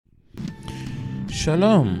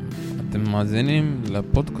שלום, אתם מאזינים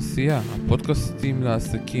לפודקאסייה, הפודקאסטים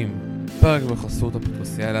לעסקים. פרק בחסות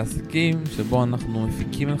הפודקאסייה לעסקים, שבו אנחנו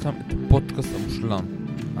מפיקים לכם את הפודקאסט המושלם.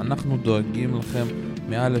 אנחנו דואגים לכם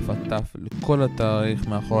מאלף עד תף לכל התאריך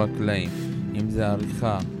מאחורי הקלעים, אם זה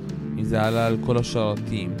עריכה, אם זה עלה על כל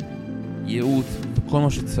השרתים, ייעוץ וכל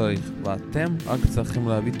מה שצריך, ואתם רק צריכים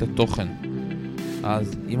להביא את התוכן.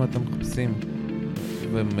 אז אם אתם מחפשים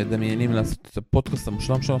ומדמיינים לעשות את הפודקאסט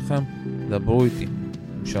המושלם שלכם, דברו איתי,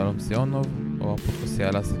 שלום סיונוב או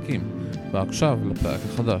הפודקאסייה לעסקים. ועכשיו לפרק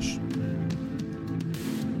החדש.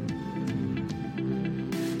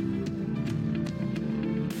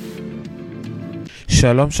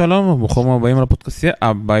 שלום שלום וברוכים הבאים לפודקאסייה,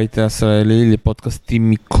 הבית הישראלי לפודקאסטים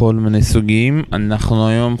מכל מיני סוגים. אנחנו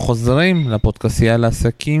היום חוזרים לפודקאסייה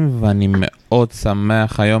לעסקים, ואני מאוד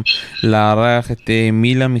שמח היום לארח את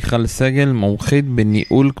מילה מיכל סגל, מומחית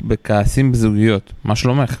בניהול, בכעסים, בזוגיות. מה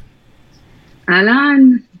שלומך? אהלן,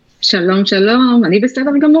 שלום שלום, אני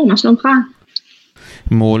בסדר גמור, מה שלומך?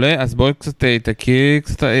 מעולה, אז בואי קצת תכירי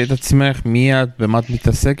קצת את עצמך, מי את, במה את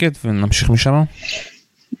מתעסקת, ונמשיך משם.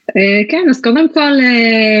 כן, אז קודם כל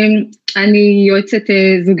אני יועצת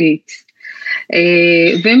זוגית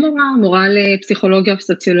ומורה לפסיכולוגיה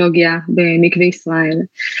ופסיכולוגיה במקווה ישראל,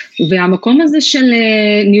 והמקום הזה של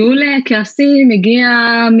ניהול כעסים מגיע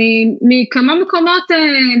מכמה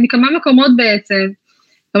מקומות בעצם,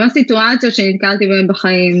 כמה סיטואציות שנתקלתי בהן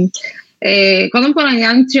בחיים. קודם כל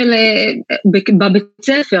העניין של בבית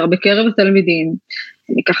ספר, בקרב התלמידים,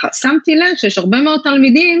 אני ככה שמתי לב שיש הרבה מאוד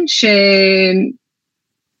תלמידים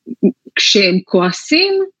כשהם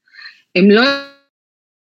כועסים, הם לא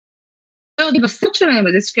יודעים בסוף שלהם,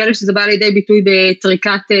 אז יש כאלה שזה בא לידי ביטוי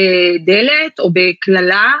בטריקת דלת, או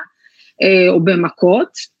בכללה, או במכות,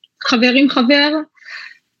 חבר עם חבר,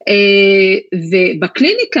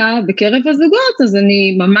 ובקליניקה, בקרב הזוגות, אז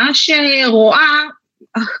אני ממש רואה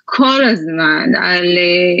כל הזמן על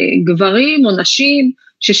גברים או נשים,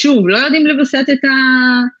 ששוב, לא יודעים לבסט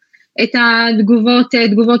את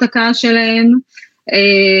תגובות הכעס שלהם,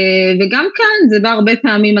 וגם כאן זה בא הרבה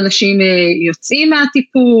פעמים אנשים יוצאים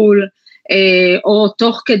מהטיפול, או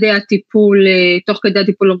תוך כדי הטיפול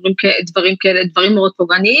אומרים דברים כאלה, דברים מאוד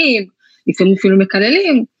פוגעניים, לפעמים אפילו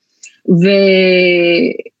מקללים,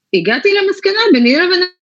 והגעתי למסקנה ביני לבין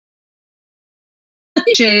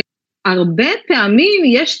שהרבה פעמים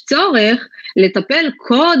יש צורך לטפל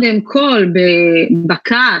קודם כל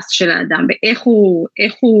בכעס של האדם, באיך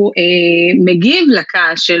הוא מגיב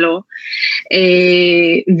לכעס שלו,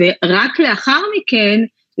 ורק לאחר מכן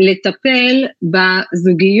לטפל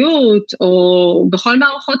בזוגיות או בכל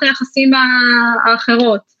מערכות היחסים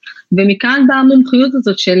האחרות, ומכאן באה המומחיות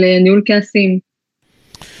הזאת של ניהול כעסים.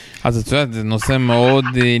 אז את יודעת, זה נושא מאוד,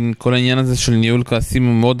 כל העניין הזה של ניהול כעסים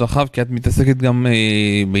הוא מאוד רחב, כי את מתעסקת גם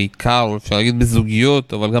בעיקר, אפשר להגיד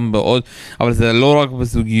בזוגיות, אבל גם בעוד, אבל זה לא רק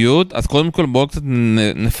בזוגיות. אז קודם כל בואו קצת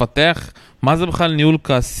נפתח, מה זה בכלל ניהול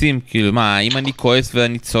כעסים? כאילו, מה, אם אני כועס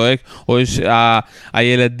ואני צועק, או יש,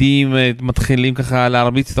 הילדים מתחילים ככה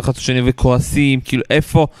להרביץ את אחד השני וכועסים, כאילו,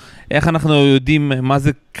 איך אנחנו יודעים מה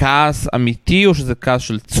זה כעס אמיתי, או שזה כעס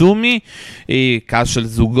של צומי, כעס של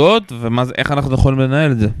זוגות, ואיך אנחנו יכולים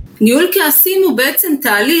לנהל את זה? ניהול כעסים הוא בעצם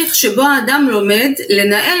תהליך שבו האדם לומד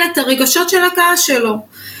לנהל את הרגשות של הכעס שלו.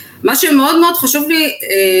 מה שמאוד מאוד חשוב לי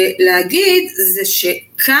להגיד, זה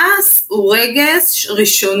שכעס הוא רגש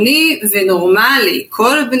ראשוני ונורמלי.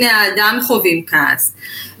 כל בני האדם חווים כעס.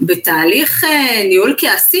 בתהליך ניהול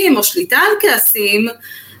כעסים או שליטה על כעסים,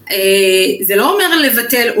 זה לא אומר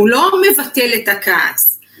לבטל, הוא לא מבטל את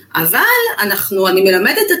הכעס, אבל אני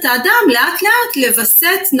מלמדת את האדם לאט לאט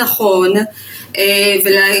לבסט נכון,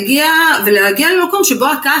 ולהגיע למקום שבו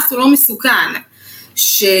הכעס הוא לא מסוכן,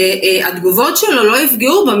 שהתגובות שלו לא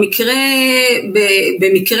יפגעו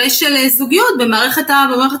במקרה של זוגיות, במערכת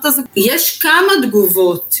הזוגיות. יש כמה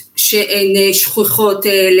תגובות שהן שכיחות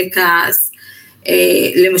לכעס,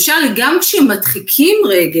 למשל גם כשמדחיקים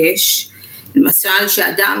רגש, למשל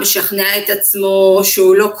שאדם משכנע את עצמו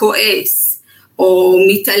שהוא לא כועס, או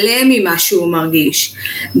מתעלם ממה שהוא מרגיש.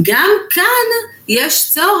 גם כאן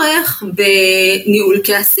יש צורך בניהול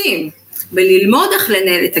כעסים, בללמוד איך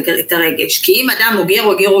לנהל את הרגש, כי אם אדם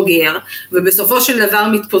אוגר, ובסופו של דבר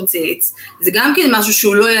מתפוצץ, זה גם כן משהו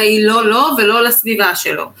שהוא לא יעיל לו ולא לסביבה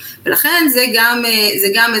שלו, ולכן זה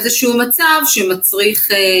גם איזשהו מצב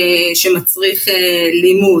שמצריך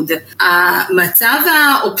לימוד. המצב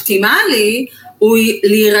האופטימלי הוא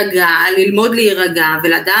להירגע, ללמוד להירגע,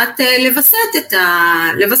 ולדעת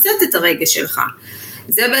לבסט את הרגש שלך.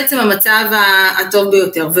 זה בעצם המצב הטוב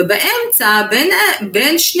ביותר, ובאמצע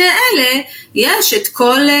בין שני אלה יש את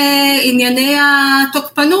כל ענייני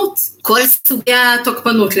התוקפנות, כל סוגי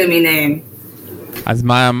התוקפנות למיניהם. אז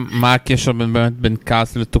מה הקשר בין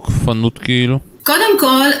כעס לתוקפנות כאילו? קודם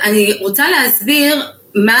כל, אני רוצה להסביר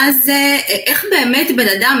מה זה, איך באמת בן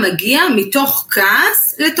אדם מגיע מתוך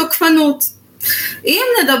כעס לתוקפנות. אם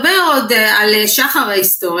נדבר עוד על שחר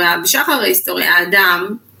ההיסטוריה, בשחר ההיסטוריה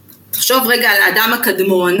האדם, תחשוב רגע על האדם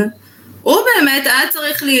הקדמון, הוא באמת היה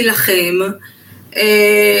צריך להילחם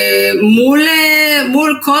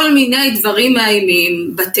מול כל מיני דברים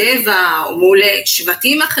מאיימים בטבע או מול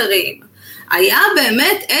שבטים אחרים. היה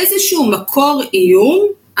באמת איזשהו מקור איום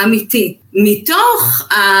אמיתי.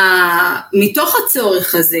 מתוך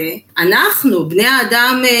הצורך הזה, אנחנו, בני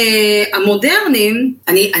האדם המודרניים,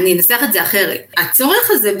 אני אנסח את זה אחרת,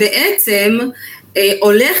 הצורך הזה בעצם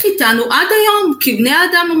הולך איתנו עד היום כבני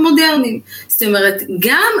האדם המודרניים. זאת אומרת,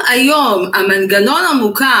 גם היום המנגנון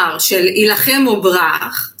המוכר של ילחם או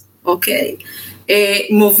ברח, אוקיי,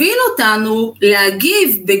 מוביל אותנו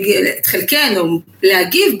להגיב, חלקנו,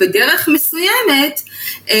 להגיב בדרך מסוימת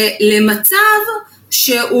למצב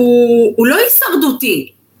שהוא לא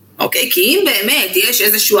הישרדותי, אוקיי? כי אם באמת יש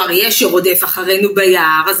איזשהו אריה שרודף אחרינו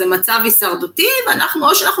ביער, אז זה מצב הישרדותי, ואנחנו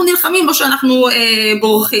או שאנחנו נלחמים או שאנחנו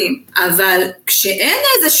בורחים. אבל כשאין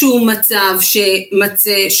איזשהו מצב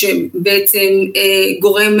שבעצם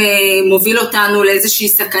גורם מוביל אותנו לאיזושהי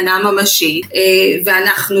סכנה ממשית,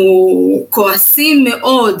 ואנחנו כועסים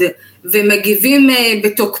מאוד ומגיבים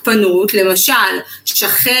בתוקפנות, למשל,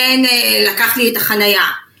 שכן לקח לי את החנייה,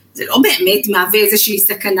 זה לא באמת מהווה איזושהי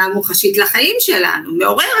סכנה מוחשית לחיים שלנו,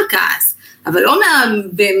 מעורר כעס, אבל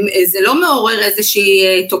זה לא מעורר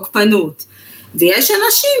איזושהי תוקפנות. ויש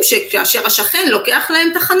אנשים שכאשר השכן לוקח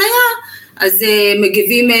להם את החנייה, אז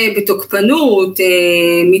מגיבים בתוקפנות,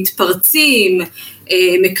 מתפרצים,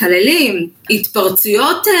 מקללים.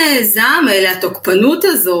 התפרצויות זעם, התוקפנות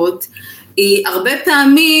הזאת, היא הרבה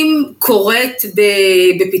פעמים קורית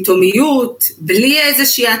בפתאומיות, בלי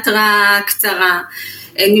איזושהי התראה קצרה,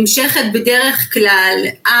 נמשכת בדרך כלל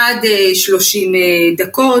עד 30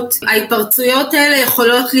 דקות. ההתפרצויות האלה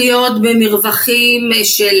יכולות להיות במרווחים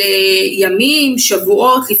של ימים,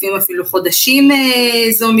 שבועות, לפעמים אפילו חודשים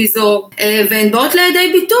זו מזו, והן באות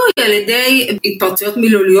לידי ביטוי על ידי התפרצויות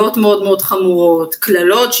מילוליות מאוד מאוד חמורות,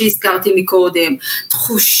 כללות שהזכרתי מקודם,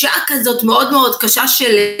 תחושה כזאת מאוד מאוד קשה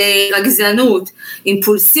של רגזנות,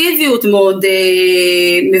 אימפולסיביות מאוד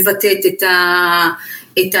מבטאת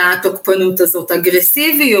את התוקפנות הזאת,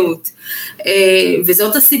 אגרסיביות,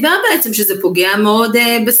 וזאת הסיבה בעצם שזה פוגע מאוד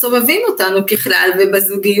בסובבים אותנו ככלל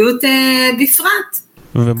ובזוגיות בפרט.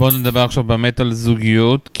 ובואו נדבר עכשיו באמת על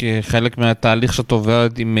זוגיות, כחלק מהתהליך שאת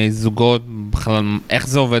עוברת עם זוגות, בכלל איך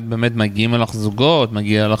זה עובד באמת, מגיעים אליך זוגות,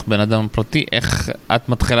 מגיע אליך בן אדם פרטי, איך את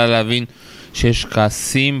מתחילה להבין שיש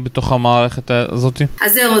כעסים בתוך המערכת הזאת?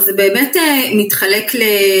 אז זהו, זה באמת מתחלק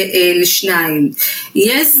לשניים.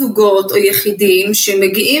 יש זוגות או יחידים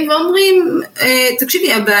שמגיעים ואומרים,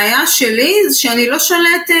 תקשיבי, הבעיה שלי זה שאני לא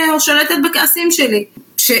שולט או שולטת בכעסים שלי.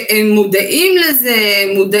 שהם מודעים לזה,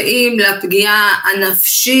 מודעים לפגיעה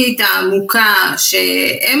הנפשית העמוקה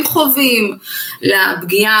שהם חווים,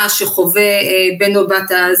 לפגיעה שחווה בן או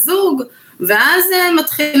בת הזוג, ואז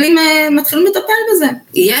מתחילים לטפל בזה.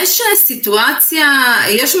 יש סיטואציה,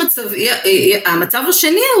 המצב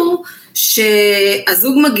השני הוא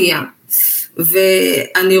שהזוג מגיע,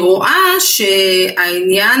 ואני רואה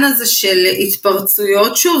שהעניין הזה של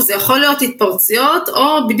התפרצויות, שוב, זה יכול להיות התפרצויות,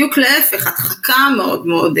 או בדיוק להפך, הדחקה מאוד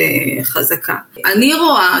מאוד חזקה. אני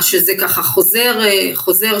רואה שזה ככה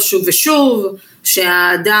חוזר שוב ושוב,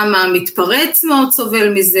 שהאדם המתפרץ מאוד סובל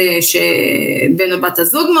מזה, שבן או בת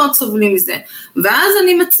הזוג מאוד סובלים מזה, ואז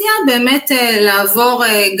אני מציעה באמת לעבור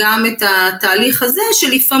גם את התהליך הזה,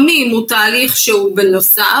 שלפעמים הוא תהליך שהוא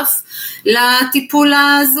בנוסף לטיפול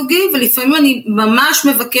הזוגי, ולפעמים אני ממש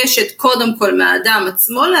מבקשת קודם כל מהאדם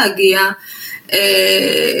עצמו להגיע,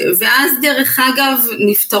 ואז דרך אגב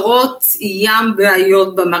נפתרות ים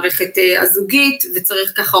בעיות במערכת הזוגית,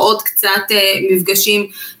 וצריך ככה עוד קצת מפגשים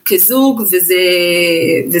כזוג,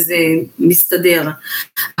 וזה מסתדר.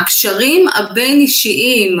 הקשרים הבין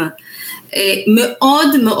אישיים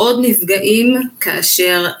מאוד מאוד נפגעים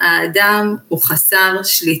כאשר האדם הוא חסר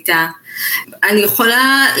שליטה. אני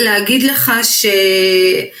יכולה להגיד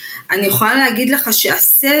לך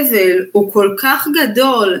שהסבל הוא כל כך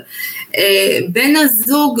גדול, בן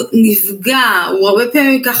הזוג נפגע, הוא הרבה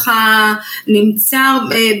פעמים ככה נמצא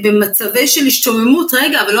במצבי של השתוממות,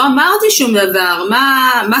 רגע, אבל לא אמרתי שום דבר,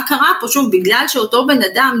 מה קרה פה? שוב, בגלל שאותו בן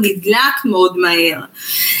אדם נדלק מאוד מהר.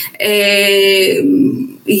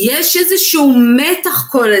 יש איזשהו מתח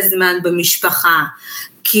כל הזמן במשפחה,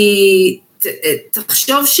 כי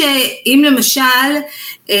תחשוב שאם למשל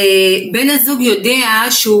בן הזוג יודע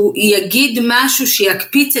שהוא יגיד משהו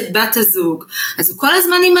שיקפיץ את בת הזוג, אז הוא כל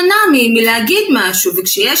הזמן יימנע מלהגיד משהו,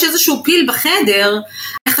 וכשיש איזשהו פיל בחדר,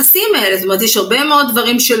 היחסים האלה, זאת אומרת יש הרבה מאוד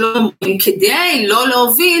דברים שלא אומרים, כדי לא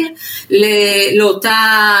להוביל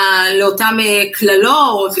לאותם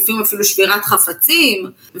כללות, לפעמים אפילו שבירת חפצים,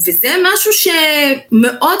 וזה משהו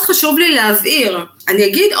שמאוד חשוב לי להבהיר. אני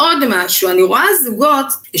אגיד עוד משהו, אני רואה זוגות,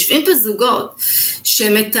 יושבים פה זוגות,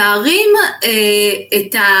 שמתארים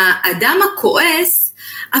את האדם הכועס,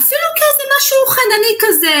 אפילו כאיזה משהו חנני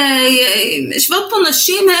כזה, יושבות פה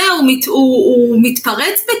נשים, הוא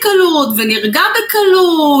מתפרץ בקלות ונרגע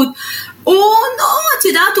בקלות, את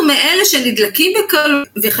יודעת, הוא מאלה שנדלקים בקלות,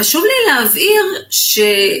 וחשוב לי להבהיר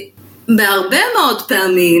שבהרבה מאוד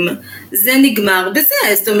פעמים זה נגמר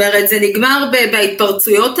בזה, זאת אומרת, זה נגמר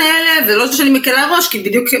בהתפרצויות האלה, ולא שאני מקלה ראש, כי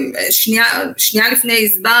בדיוק שנייה לפני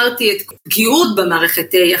הסברתי את פגיעות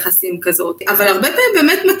במערכת יחסים כזאת, אבל הרבה פעמים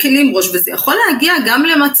באמת מקלים ראש, וזה יכול להגיע גם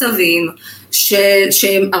למצבים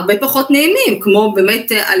שהם הרבה פחות נעימים, כמו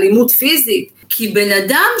באמת אלימות פיזית, כי בן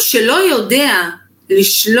אדם שלא יודע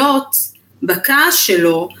לשלוט בכעס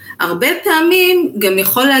שלו, הרבה פעמים גם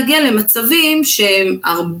יכול להגיע למצבים שהם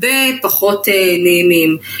הרבה פחות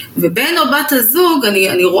נעימים, ובן או בת הזוג,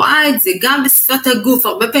 אני רואה את זה גם בשפת הגוף,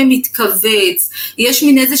 הרבה פעמים מתכווץ, יש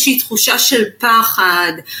מין איזושהי תחושה של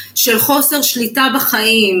פחד, של חוסר שליטה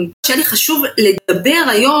בחיים, שלי חשוב לדבר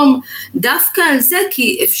היום דווקא על זה,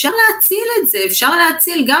 כי אפשר להציל את זה, אפשר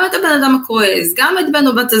להציל גם את הבן אדם הכועס, גם את בן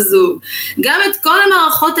או בת הזוג, גם את כל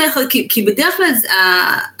המערכות האלה, כי בדרך כלל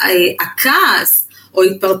הכעס, או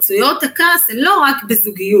התפרצויות הכעס, הן לא רק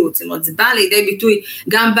בזוגיות, זאת אומרת, זה בא לידי ביטוי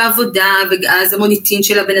גם בעבודה, ואז המוניטין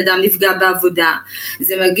של הבן אדם נפגע בעבודה,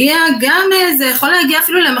 זה מגיע גם, זה יכול להגיע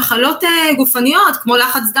אפילו למחלות גופניות, כמו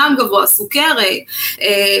לחץ דם גבוה, סוכרת,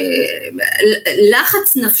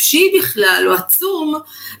 לחץ נפשי בכלל, או עצום,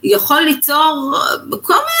 יכול ליצור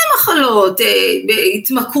כל מיני מחלות,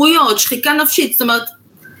 התמכרויות, שחיקה נפשית, זאת אומרת,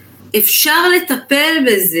 אפשר לטפל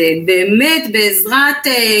בזה, באמת בעזרת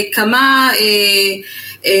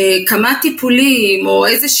כמה טיפולים או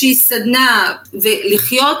איזושהי סדנה,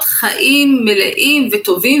 ולחיות חיים מלאים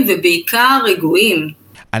וטובים ובעיקר רגועים.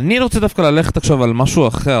 אני רוצה דווקא ללכת עכשיו על משהו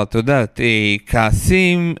אחר, אתה יודעת,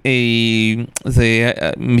 כעסים, זה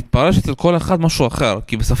מתפרש אצל כל אחד משהו אחר,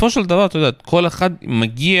 כי בסופו של דבר, אתה יודעת, כל אחד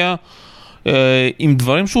מגיע עם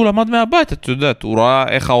דברים שהוא למד מהבית, אתה יודעת, הוא ראה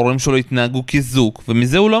איך ההורים שלו התנהגו כזוג,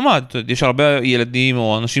 ומזה הוא למד. יש הרבה ילדים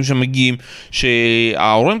או אנשים שמגיעים,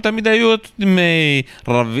 שההורים תמיד היו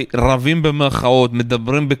רבים במרכאות,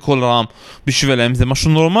 מדברים בקול רם, בשבילם זה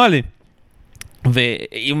משהו נורמלי.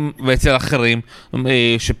 ואצל אחרים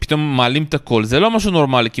שפתאום מעלים את הכל, זה לא משהו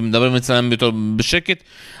נורמלי, כי מדברים אצלם יותר בשקט,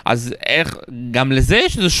 אז איך, גם לזה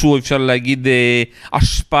יש איזשהו, אפשר להגיד,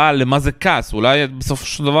 השפעה למה זה כעס. אולי בסופו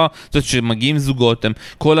של דבר, זאת אומרת, שמגיעים זוגות,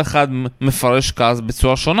 כל אחד מפרש כעס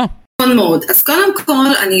בצורה שונה. מאוד. אז קודם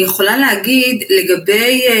כל אני יכולה להגיד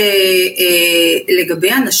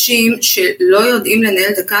לגבי אנשים שלא יודעים לנהל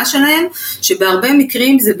את הכעס שלהם, שבהרבה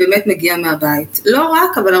מקרים זה באמת מגיע מהבית. לא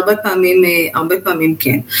רק, אבל הרבה פעמים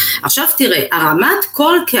כן. עכשיו תראה, הרמת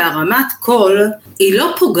קול כהרמת קול, היא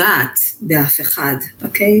לא פוגעת באף אחד,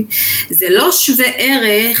 אוקיי? זה לא שווה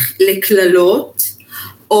ערך לכללות,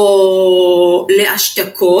 או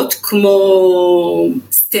להשתקות, כמו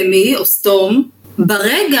סתמי או סתום.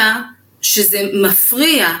 ברגע שזה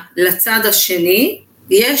מפריע לצד השני,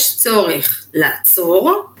 יש צורך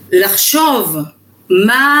לעצור, לחשוב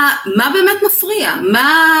מה באמת מפריע,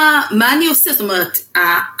 מה אני עושה, זאת אומרת,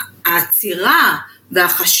 העצירה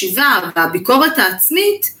והחשיבה והביקורת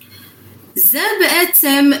העצמית, זה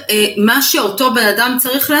בעצם מה שאותו בן אדם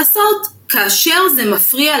צריך לעשות, כאשר זה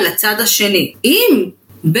מפריע לצד השני. אם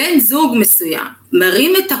בן זוג מסוים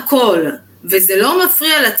מרים את הקול, וזה לא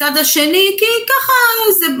מפריע לצד השני, כי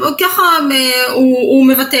ככה הוא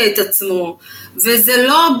מבטא את עצמו, וזה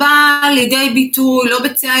לא בא לידי ביטוי,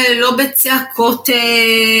 לא בצעקות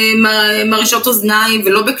מרעישות אוזניים,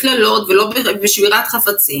 ולא בקללות, ולא בשבירת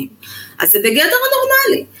חפצים, אז זה בגדר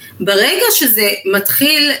הנורמלי. ברגע שזה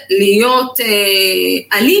מתחיל להיות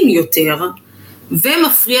אלים יותר,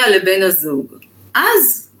 ומפריע לבן הזוג,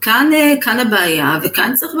 אז כאן הבעיה,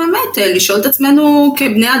 וכאן צריך באמת לשאול את עצמנו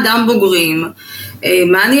כבני אדם בוגרים,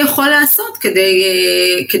 מה אני יכול לעשות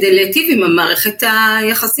כדי להיטיב עם המערכת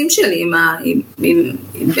היחסים שלי עם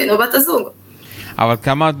בן או בת הזוג. אבל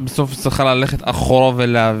כמה את בסוף צריכה ללכת אחורה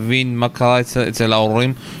ולהבין מה קרה אצל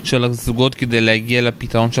ההורים של הזוגות כדי להגיע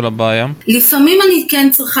לפתרון של הבעיה? לפעמים אני כן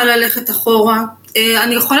צריכה ללכת אחורה.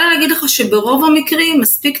 אני יכולה להגיד לך שברוב המקרים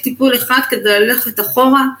מספיק טיפול אחד כדי ללכת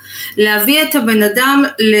אחורה, להביא את הבן אדם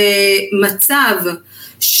למצב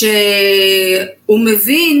שהוא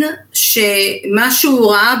מבין שמה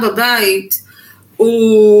שהוא ראה בבית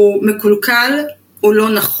הוא מקולקל, הוא לא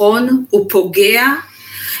נכון, הוא פוגע,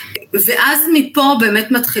 ואז מפה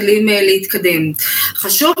באמת מתחילים להתקדם.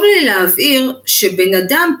 חשוב לי להבהיר שבן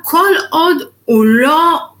אדם כל עוד הוא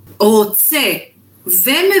לא רוצה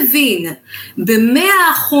ומבין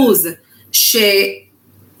ב100%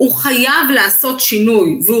 שהוא חייב לעשות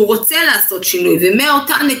שינוי, והוא רוצה לעשות שינוי,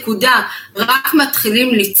 ומאותה נקודה רק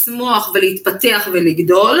מתחילים לצמוח ולהתפתח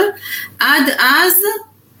ולגדול, עד אז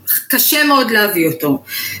קשה מאוד להביא אותו.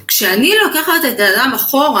 כשאני לוקחת את האדם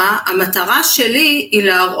אחורה, המטרה שלי היא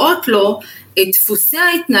להראות לו את דפוסי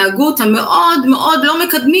ההתנהגות המאוד מאוד לא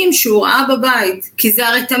מקדמים שהוא ראה בבית, כי זה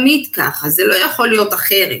הרי תמיד ככה, זה לא יכול להיות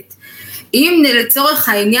אחרת. אם לצורך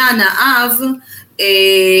העניין האב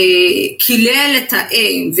קילל את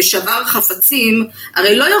האם ושבר חפצים,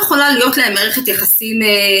 הרי לא יכולה להיות להם מערכת יחסים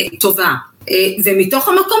טובה. ומתוך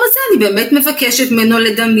המקום הזה אני באמת מבקשת ממנו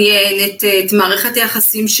לדמיין את מערכת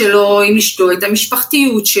היחסים שלו עם אשתו, את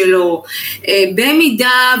המשפחתיות שלו,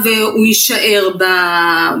 במידה והוא יישאר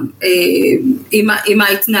עם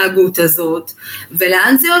ההתנהגות הזאת,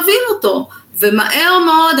 ולאן זה יוביל אותו. ומהר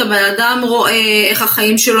מאוד הבן אדם רואה איך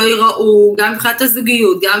החיים שלו ייראו, גם מבחינת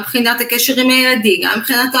הזוגיות, גם מבחינת הקשר עם הילדים, גם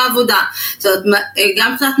מבחינת העבודה, זאת אומרת,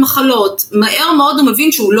 גם מבחינת מחלות, מהר מאוד הוא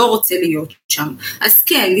מבין שהוא לא רוצה להיות שם. אז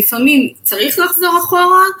כן, לפעמים צריך לחזור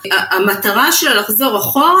אחורה, המטרה של לחזור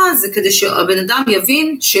אחורה זה כדי שהבן אדם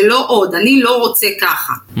יבין שלא עוד, אני לא רוצה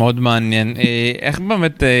ככה. מאוד מעניין. איך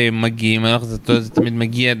באמת מגיעים? זה תמיד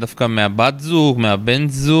מגיע דווקא מהבת זוג, מהבן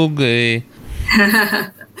זוג?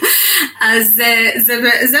 אז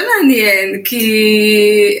זה מעניין, כי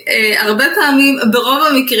הרבה פעמים, ברוב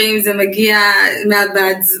המקרים זה מגיע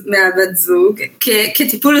מהבת זוג,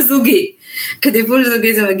 כטיפול זוגי. כטיפול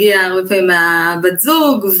זוגי זה מגיע הרבה פעמים מהבת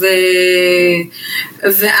זוג,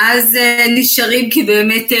 ואז נשארים כי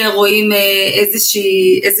באמת רואים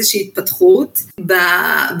איזושהי התפתחות.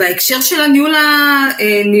 בהקשר של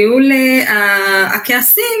ניהול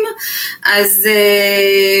הכעסים, אז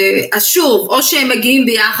שוב, או שהם מגיעים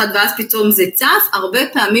ביחד ואז פתאום זה צף, הרבה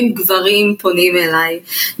פעמים גברים פונים אליי,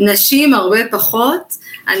 נשים הרבה פחות.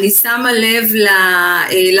 אני שמה לב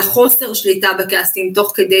לחוסר שליטה בכעסים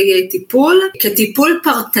תוך כדי טיפול. כטיפול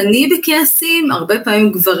פרטני בכעסים, הרבה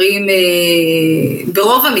פעמים גברים,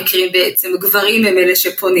 ברוב המקרים בעצם, גברים הם אלה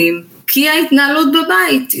שפונים, כי ההתנהלות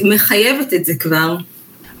בבית מחייבת את זה כבר.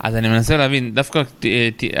 אז אני מנסה להבין, דווקא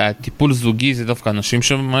הטיפול זוגי זה דווקא אנשים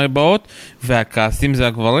שבאות, והכעסים זה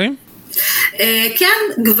הגברים?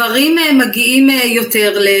 כן, גברים מגיעים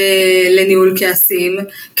יותר לניהול כעסים.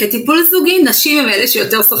 כטיפול זוגי, נשים הם אלה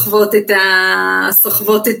שיותר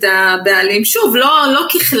סוחבות את הבעלים. שוב, לא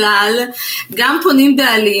ככלל, גם פונים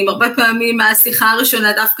בעלים, הרבה פעמים השיחה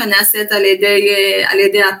הראשונה דווקא נעשית על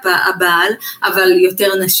ידי הבעל, אבל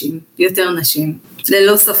יותר נשים.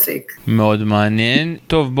 ללא ספק. מאוד מעניין.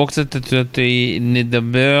 טוב, בואו קצת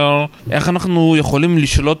נדבר איך אנחנו יכולים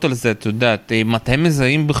לשלוט על זה, את יודעת, מתי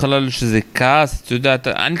מזהים בכלל שזה כעס, את יודעת,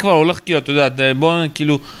 אני כבר הולך כאילו, את יודעת, בואו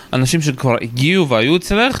כאילו, אנשים שכבר הגיעו והיו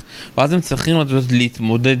אצלך, ואז הם צריכים, את יודעת,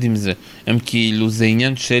 להתמודד עם זה. הם כאילו, זה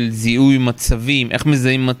עניין של זיהוי מצבים, איך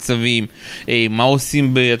מזהים מצבים, מה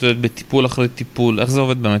עושים, את יודעת, בטיפול אחרי טיפול, איך זה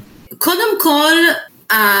עובד באמת? קודם כל,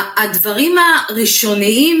 הדברים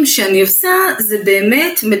הראשוניים שאני עושה זה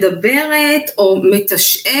באמת מדברת או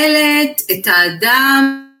מתשאלת את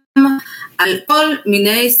האדם על כל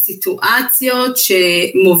מיני סיטואציות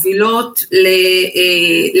שמובילות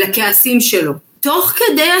לכעסים שלו. תוך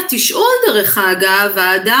כדי התשאול דרך אגב,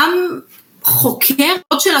 האדם חוקר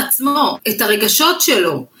של עצמו, את הרגשות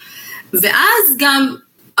שלו, ואז גם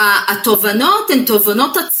התובנות הן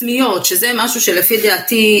תובנות עצמיות, שזה משהו שלפי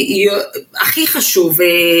דעתי הכי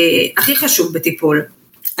חשוב בטיפול.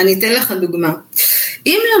 אני אתן לך דוגמה.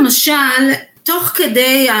 אם למשל, תוך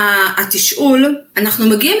כדי התשאול, אנחנו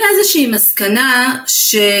מגיעים לאיזושהי מסקנה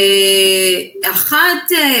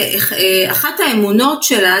שאחת האמונות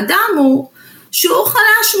של האדם הוא שהוא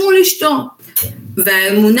חלש מול אשתו.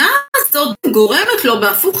 והאמונה הזאת גורמת לו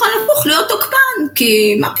בהפוך על הפוך להיות תוקפן,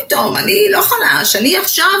 כי מה פתאום, אני לא חלש, אני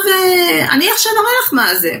עכשיו אראה לך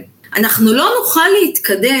מה זה. אנחנו לא נוכל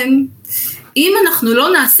להתקדם אם אנחנו לא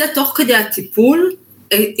נעשה תוך כדי הטיפול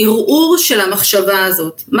ערעור של המחשבה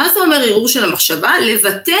הזאת. מה זה אומר ערעור של המחשבה?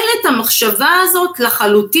 לבטל את המחשבה הזאת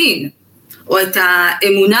לחלוטין. או את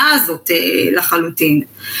האמונה הזאת לחלוטין.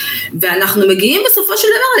 ואנחנו מגיעים בסופו של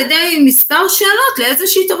דבר על ידי מספר שאלות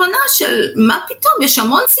לאיזושהי תובנה של מה פתאום, יש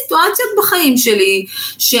המון סיטואציות בחיים שלי,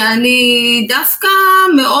 שאני דווקא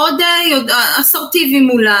מאוד אסרטיבי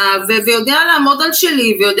מולה, ויודע לעמוד על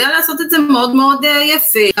שלי, ויודע לעשות את זה מאוד מאוד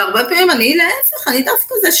יפה. הרבה פעמים אני להפך, אני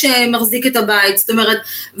דווקא זה שמחזיק את הבית, זאת אומרת,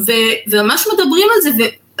 וממש מדברים על זה,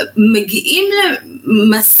 ומגיעים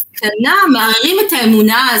למסקנה, מערערים את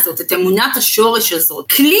האמונה הזאת, את אמונת השורש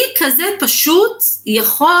הזאת. כלי כזה פשוט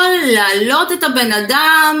יכול להעלות את הבן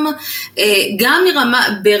אדם, גם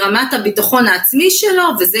ברמת הביטחון העצמי שלו,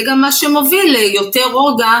 וזה גם מה שמוביל ליותר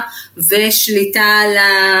רוגע ושליטה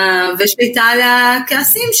על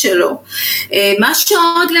הכעסים שלו. מה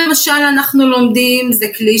שעוד למשל אנחנו לומדים, זה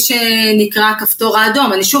כלי שנקרא הכפתור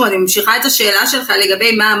האדום. אני ממשיכה את השאלה שלך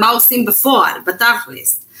לגבי מה עושים בפועל,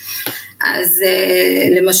 בתכלס. אז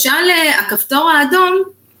למשל הכפתור האדום,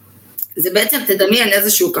 זה בעצם תדמיין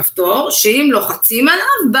איזשהו כפתור, שאם לוחצים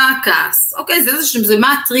עליו בא הכעס, אוקיי? זה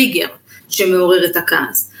מה הטריגר שמעורר את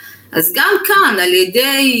הכעס. אז גם כאן על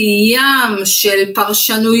ידי ים של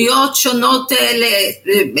פרשנויות שונות,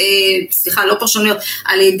 לא פרשנויות,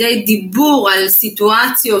 על ידי דיבור על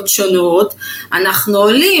סיטואציות שונות, אנחנו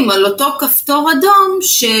עולים על אותו כפתור אדום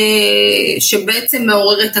שבעצם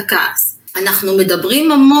מעורר את הכעס. אנחנו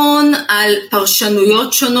מדברים המון על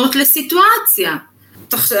פרשנויות שונות לסיטואציה.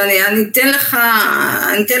 אני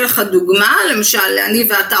אתן לך דוגמה, למשל, אני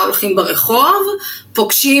ואתה הולכים ברחוב,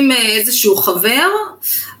 פוגשים איזשהו חבר,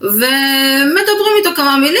 ומדברים איתו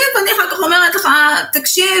כמה מילים, ואני אחר כך אומרת לך,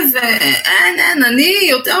 תקשיב, אין, אני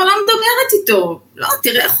יותר לא מדברת איתו, לא,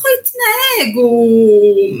 תראה איך הוא התנהג,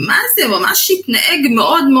 מה זה, ממש התנהג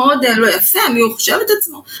מאוד מאוד לא יפה, מי הוא חושב את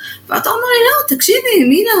עצמו, ואתה אומר לי, לא, תקשיבי,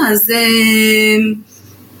 מילה, אז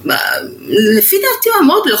לפי דעתי הוא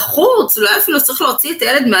מאוד לחוץ, אולי אפילו צריך להוציא את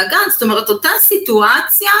הילד מהגן, זאת אומרת, אותה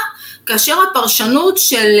סיטואציה, כאשר הפרשנות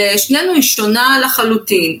של שנינו היא שונה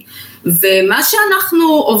לחלוטין, ומה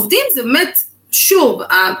שאנחנו עובדים זה באמת, שוב,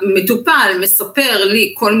 המטופל מספר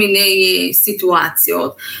לי כל מיני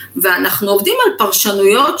סיטואציות, ואנחנו עובדים על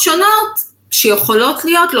פרשנויות שונות, שיכולות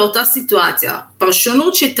להיות לאותה סיטואציה,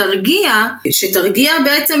 פרשנות שתרגיע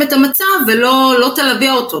בעצם את המצב ולא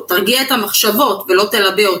תלביא אותו, תרגיע את המחשבות ולא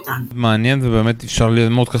תלביא אותן. מעניין, ובאמת אפשר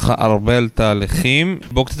ללמוד ככה הרבה על תהליכים.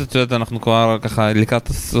 בואו קצת את יודעת, אנחנו כבר ככה לקראת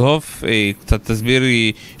הסוף, קצת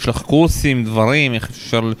תסבירי, יש לך קורסים, דברים, איך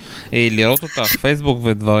אפשר לראות אותך, פייסבוק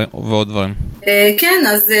ועוד דברים. כן,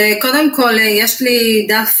 אז קודם כל יש לי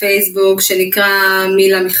דף פייסבוק שנקרא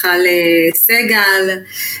מילה מיכל סגל,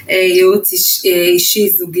 ייעוץ אישי,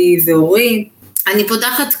 זוגי והורי. אני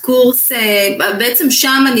פותחת קורס, בעצם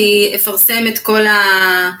שם אני אפרסם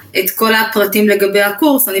את כל הפרטים לגבי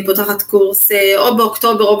הקורס, אני פותחת קורס או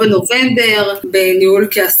באוקטובר או בנובמבר בניהול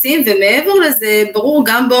כעסים, ומעבר לזה ברור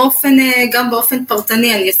גם באופן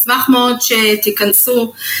פרטני, אני אשמח מאוד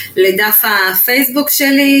שתיכנסו לדף הפייסבוק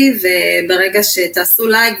שלי, וברגע שתעשו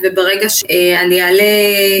לייק וברגע שאני אעלה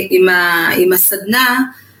עם הסדנה,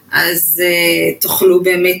 אז תוכלו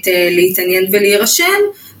באמת להתעניין ולהירשם,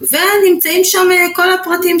 ונמצאים שם כל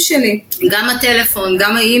הפרטים שלי, גם הטלפון,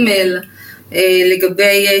 גם האימייל,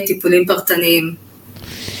 לגבי טיפולים פרטניים.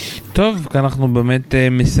 טוב, כאן אנחנו באמת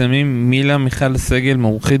מסיימים. מילה מיכל סגל,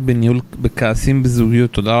 מומחית בניהול בכעסים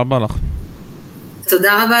בזוגיות, תודה רבה לך.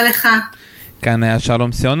 תודה רבה לך. כאן היה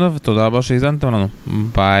שלום סיונוב, ותודה רבה שהזנתם לנו.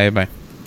 ביי ביי.